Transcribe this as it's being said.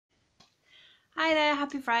Hi there,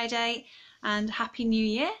 happy Friday and happy New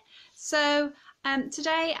Year. So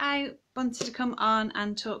today I wanted to come on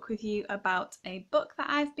and talk with you about a book that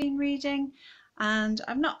I've been reading, and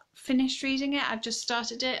I've not finished reading it, I've just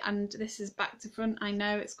started it, and this is back to front. I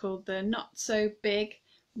know it's called The Not So Big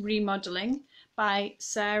Remodeling by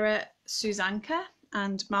Sarah Susanka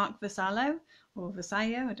and Mark Vasallo, or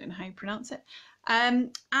Vasallo, I don't know how you pronounce it.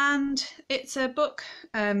 And it's a book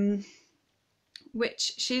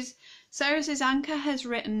which Sarah Susanka has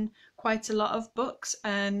written quite a lot of books,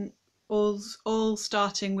 and all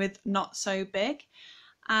starting with Not So Big.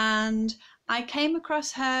 And I came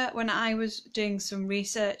across her when I was doing some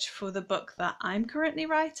research for the book that I'm currently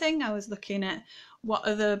writing. I was looking at what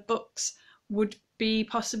other books would be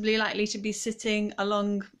possibly likely to be sitting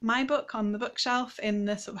along my book on the bookshelf in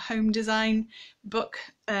the sort of home design book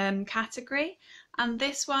category. And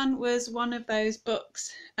this one was one of those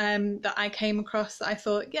books that I came across that I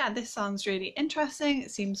thought, yeah, this sounds really interesting.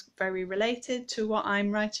 It seems very related to what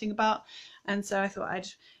I'm writing about. And so I thought I'd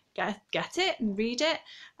get it and read it.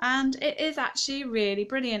 And it is actually really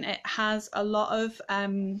brilliant. It has a lot of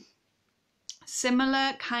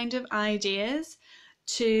similar kind of ideas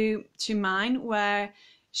to mine, where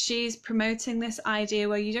she's promoting this idea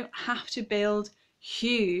where you don't have to build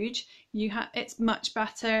huge. It's much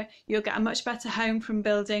better, you'll get a much better home from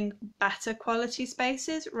building better quality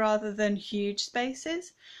spaces rather than huge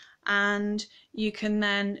spaces, and you can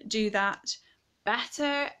then do that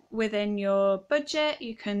better within your budget.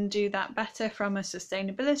 You can do that better from a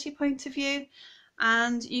sustainability point of view,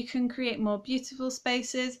 and you can create more beautiful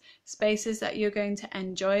spaces that you're going to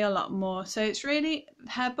enjoy a lot more. So it's really,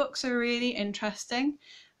 her books are really interesting.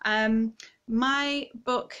 My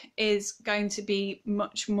book is going to be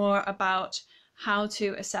much more about how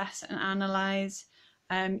to assess and analyse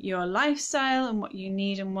your lifestyle and what you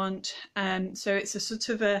need and want. So it's a sort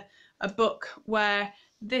of a book where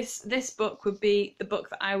this book would be the book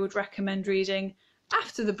that I would recommend reading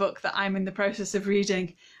after the book that I'm in the process of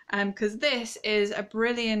reading, because this is a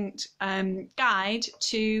brilliant guide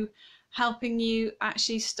to helping you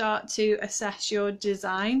actually start to assess your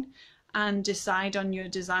design and decide on your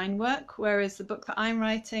design work, whereas the book that I'm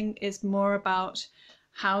writing is more about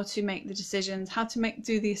how to make the decisions, how to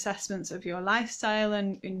do the assessments of your lifestyle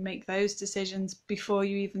and make those decisions before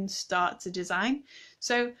you even start to design.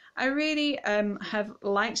 So I really have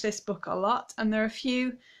liked this book a lot, and there are a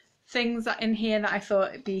few things that in here that I thought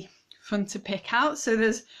it'd be fun to pick out. So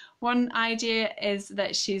there's one idea is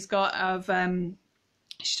that she's got of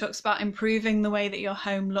she talks about improving the way that your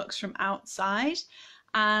home looks from outside,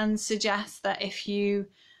 and suggests that if you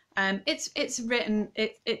it's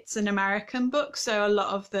an American book, so a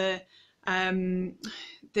lot of the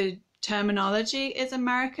terminology is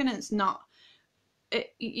American. It's not,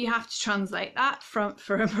 you have to translate that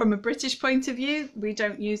from a British point of view. We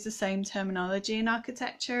don't use the same terminology in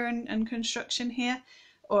architecture and construction here,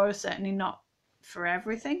 or certainly not for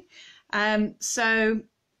everything. So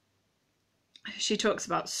she talks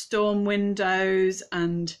about storm windows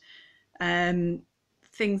and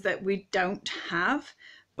things that we don't have.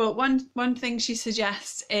 But one thing she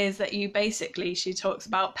suggests is that she talks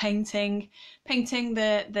about painting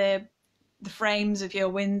the frames of your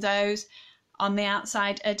windows on the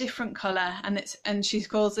outside a different colour, and she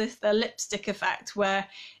calls this the lipstick effect, where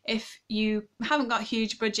if you haven't got a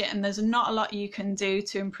huge budget and there's not a lot you can do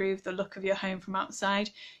to improve the look of your home from outside,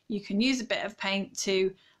 you can use a bit of paint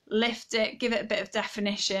to lift it, give it a bit of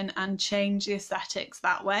definition and change the aesthetics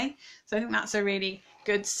that way. So I think that's a really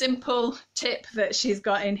good simple tip that she's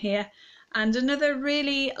got in here. And another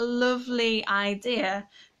really lovely idea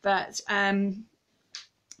that I'd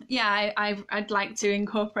like to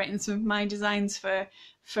incorporate in some of my designs for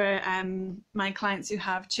my clients who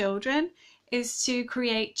have children is to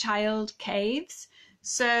create child caves.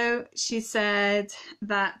 So she said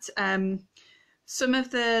that some of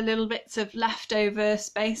the little bits of leftover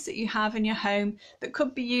space that you have in your home that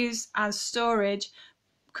could be used as storage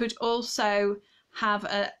could also have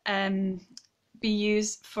be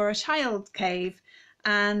used for a child cave.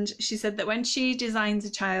 And she said that when she designs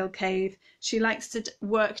a child cave, she likes to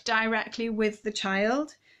work directly with the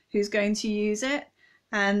child who's going to use it.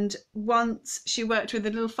 And once she worked with a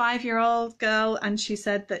little 5-year-old girl, and she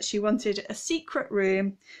said that she wanted a secret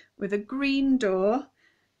room with a green door,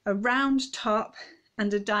 a round top,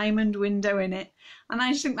 and a diamond window in it. And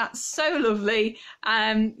I just think that's so lovely.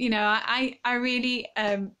 You know, I really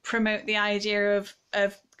promote the idea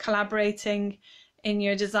of collaborating in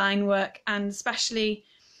your design work, and especially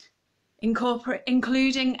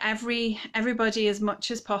including everybody as much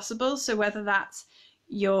as possible. So whether that's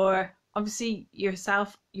your obviously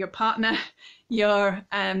yourself, your partner, your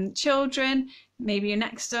children, maybe your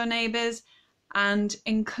next door neighbours, and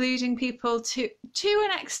including people to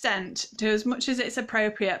an extent, to as much as it's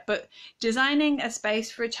appropriate. But designing a space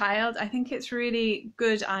for a child, I think it's really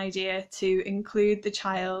good idea to include the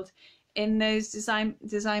child in those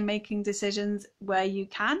design making decisions where you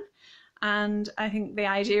can. And I think the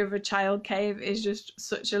idea of a child cave is just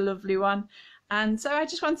such a lovely one. And so I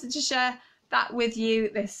just wanted to share that with you.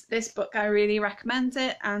 This book, I really recommend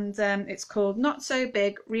it, and it's called Not So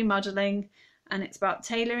Big Remodeling, and it's about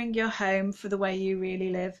tailoring your home for the way you really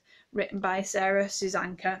live, written by Sarah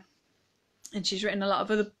Susanka. And she's written a lot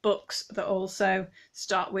of other books that also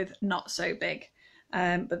start with not so big.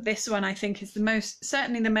 But this one I think is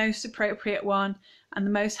certainly the most appropriate one and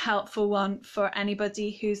the most helpful one for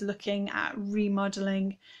anybody who's looking at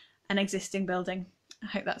remodeling an existing building. I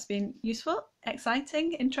hope that's been useful,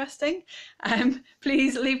 exciting, interesting.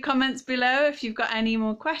 Please leave comments below if you've got any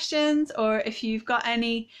more questions, or if you've got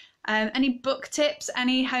any book tips,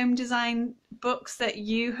 any home design books that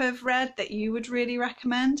you have read that you would really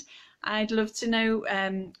recommend. I'd love to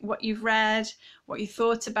know what you've read, what you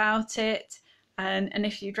thought about it, and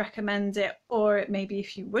if you'd recommend it, or maybe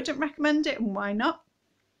if you wouldn't recommend it and why not.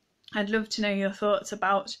 I'd love to know your thoughts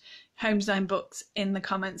about home design books in the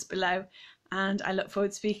comments below, and I look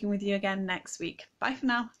forward to speaking with you again next week. Bye for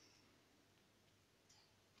now.